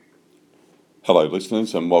Hello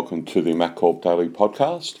listeners and welcome to the MacCorp Daily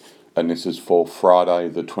Podcast, and this is for Friday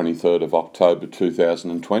the 23rd of October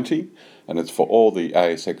 2020, and it's for all the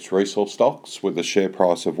ASX resource stocks with a share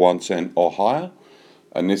price of 1 cent or higher,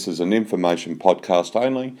 and this is an information podcast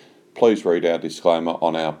only. Please read our disclaimer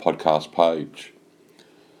on our podcast page.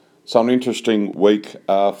 So an interesting week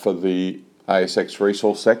for the ASX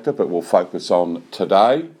resource sector, but we'll focus on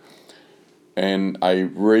today. And a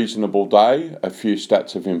reasonable day. A few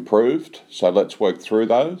stats have improved, so let's work through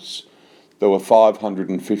those. There were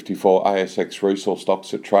 554 ASX resource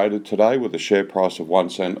stocks that traded today with a share price of 1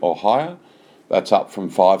 cent or higher. That's up from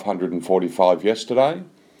 545 yesterday.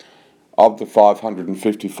 Of the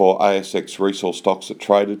 554 ASX resource stocks that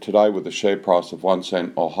traded today with a share price of 1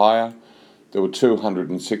 cent or higher, there were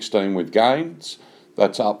 216 with gains.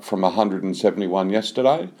 That's up from 171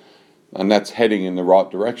 yesterday. And that's heading in the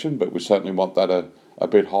right direction, but we certainly want that a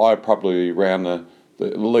bit higher, probably around at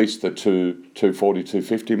least the 240,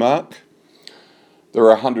 250 mark. There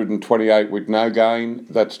are 128 with no gain.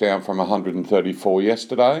 That's down from 134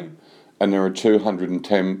 yesterday. And there are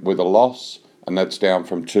 210 with a loss, and that's down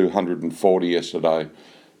from 240 yesterday.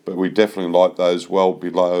 But we definitely like those well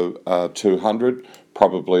below 200,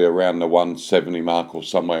 probably around the 170 mark or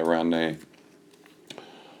somewhere around there.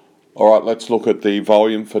 Alright, let's look at the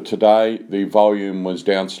volume for today. The volume was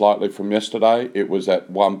down slightly from yesterday. It was at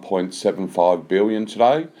 1.75 billion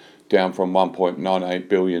today, down from 1.98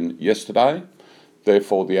 billion yesterday.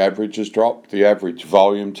 Therefore, the average has dropped. The average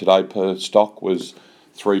volume today per stock was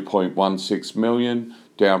 3.16 million,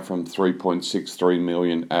 down from 3.63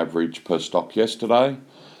 million average per stock yesterday.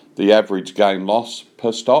 The average gain-loss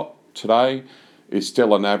per stock today is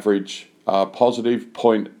still an average positive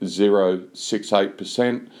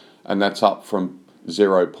 0.068%. And that's up from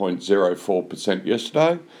 0.04%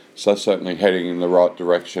 yesterday, so certainly heading in the right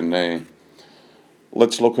direction there.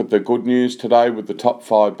 Let's look at the good news today with the top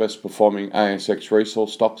 5 best performing ASX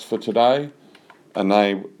resource stocks for today, and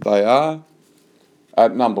they are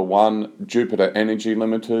at number 1, Jupiter Energy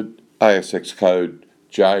Limited, ASX code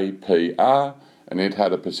JPR, and it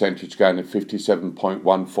had a percentage gain of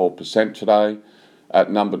 57.14% today.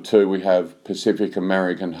 At number 2 we have Pacific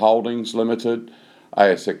American Holdings Limited,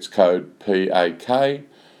 ASX code PAK,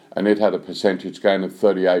 and it had a percentage gain of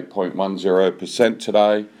 38.10%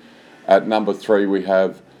 today. At number 3 we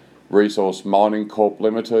have Resource Mining Corp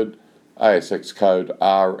Limited, ASX code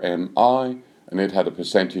RMI, and it had a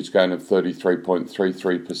percentage gain of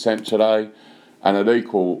 33.33% today. And at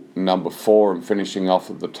equal number 4 and finishing off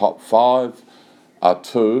at the top 5 are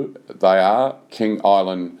they are King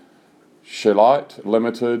Island Scheelite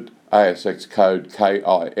Limited, ASX code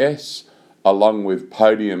KIS, along with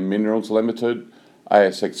Podium Minerals Limited,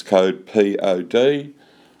 ASX code POD,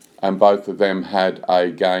 and both of them had a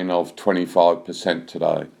gain of 25%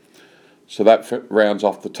 today. So that rounds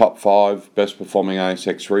off the top 5 best performing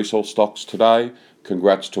ASX resource stocks today.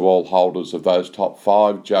 Congrats to all holders of those top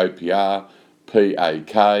 5, JPR,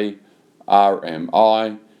 PAK,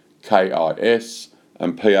 RMI, KIS,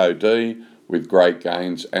 and POD, with great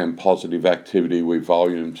gains and positive activity with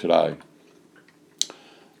volume today.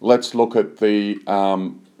 Let's look at the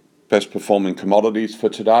best performing commodities for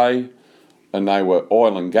today, and they were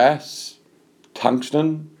oil and gas,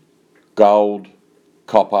 tungsten, gold,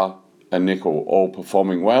 copper and nickel, all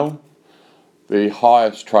performing well. The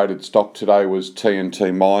highest traded stock today was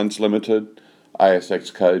TNT Mines Limited,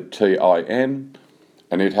 ASX code TIN,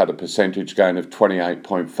 and it had a percentage gain of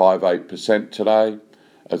 28.58% today.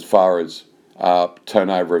 As far as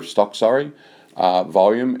turnover of stock,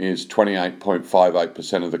 volume is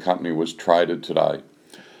 28.58% of the company was traded today.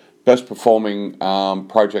 Best performing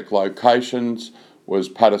project locations was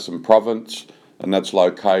Paterson Province, and that's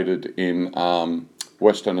located in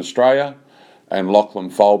Western Australia, and Lachlan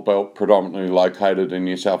Fold Belt, predominantly located in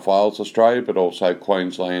New South Wales, Australia, but also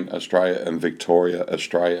Queensland, Australia and Victoria,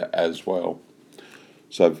 Australia as well.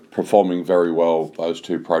 So performing very well, those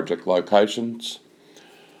two project locations.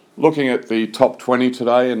 Looking at the top 20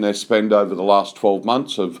 today and their spend over the last 12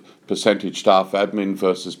 months of percentage staff admin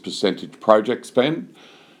versus percentage project spend,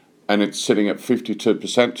 and it's sitting at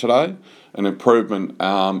 52% today, an improvement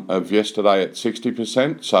of yesterday at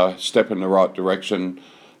 60%, so a step in the right direction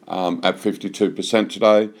at 52%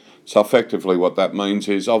 today. So effectively what that means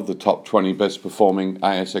is of the top 20 best performing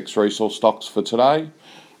ASX resource stocks for today,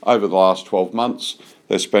 over the last 12 months,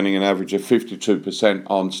 they're spending an average of 52%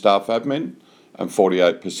 on staff admin and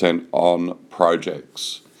 48% on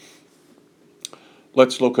projects.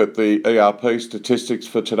 Let's look at the ERP statistics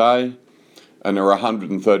for today, and there are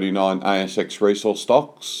 139 ASX resource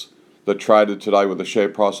stocks that traded today with a share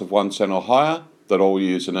price of 1 cent or higher that all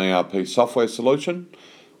use an ERP software solution.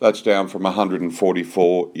 That's down from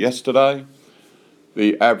 144 yesterday.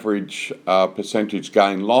 The average percentage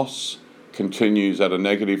gain loss continues at a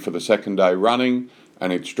negative for the second day running,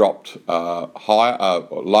 and it's dropped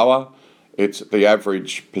lower. The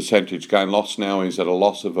average percentage gain loss now is at a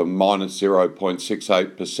loss of a minus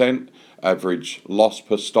 0.68% average loss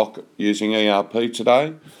per stock using ERP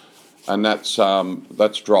today, and that's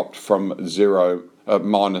dropped from minus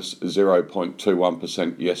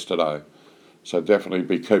 0.21% yesterday. So definitely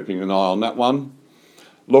be keeping an eye on that one.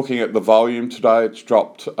 Looking at the volume today, it's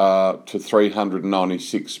dropped to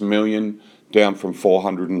 396 million, down from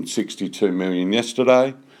 462 million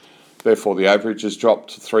yesterday. Therefore, the average has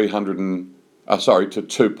dropped to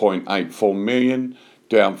 2.84 million,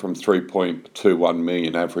 down from 3.21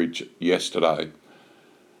 million average yesterday.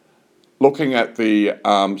 Looking at the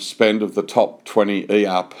spend of the top 20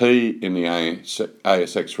 ERP in the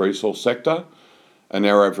ASX resource sector, and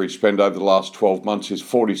our average spend over the last 12 months is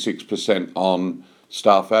 46% on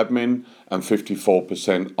staff admin and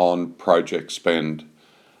 54% on project spend.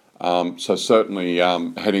 So certainly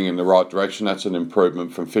heading in the right direction. That's an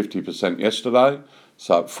improvement from 50% yesterday,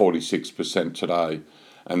 so at 46% today.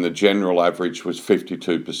 And the general average was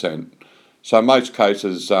 52%. So in most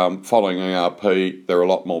cases, following ERP, they're a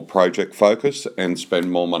lot more project focused and spend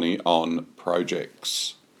more money on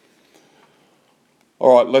projects.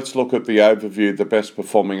 All right, let's look at the overview, the best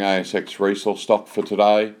performing ASX resource stock for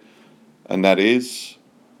today, and that is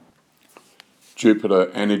Jupiter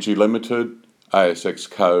Energy Limited, ASX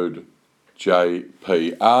code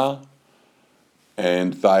JPR,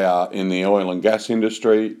 and they are in the oil and gas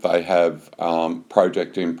industry. They have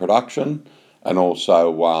project in production and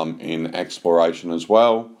also in exploration as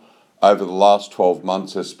well. Over the last 12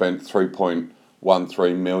 months, they've spent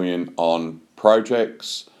 3.13 million on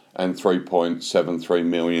projects and 3.73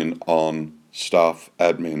 million on staff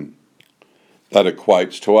admin. That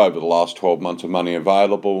equates to, over the last 12 months of money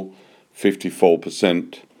available,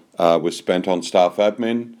 54% was spent on staff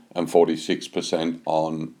admin and 46%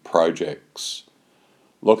 on projects.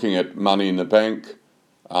 Looking at money in the bank,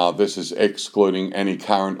 this is excluding any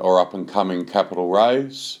current or up-and-coming capital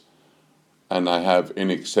raise, and they have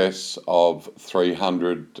in excess of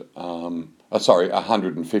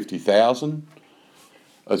 150,000.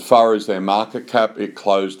 As far as their market cap, it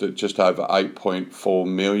closed at just over 8.4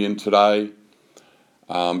 million today.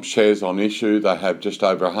 Shares on issue, they have just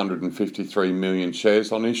over 153 million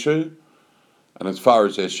shares on issue. And as far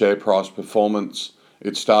as their share price performance,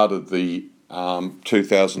 it started the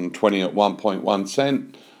 2020 at 1.1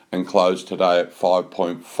 cent and closed today at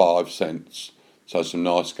 5.5 cents. So some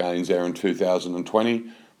nice gains there in 2020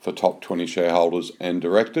 for top 20 shareholders and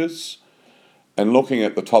directors. And looking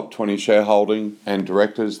at the top 20 shareholding and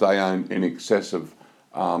directors, they own in excess of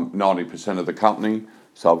 90% of the company.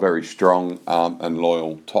 So a very strong and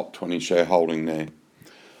loyal top 20 shareholding there.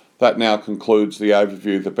 That now concludes the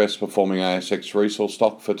overview of the best performing ASX resource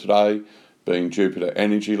stock for today, being Jupiter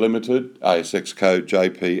Energy Limited, ASX code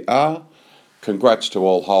JPR. Congrats to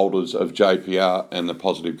all holders of JPR and the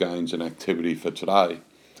positive gains and activity for today.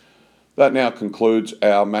 That now concludes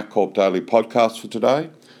our MacCorp Daily podcast for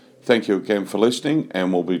today. Thank you again for listening,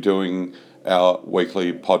 and we'll be doing our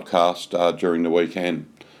weekly podcast during the weekend.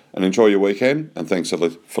 And enjoy your weekend, and thanks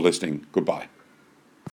for listening. Goodbye.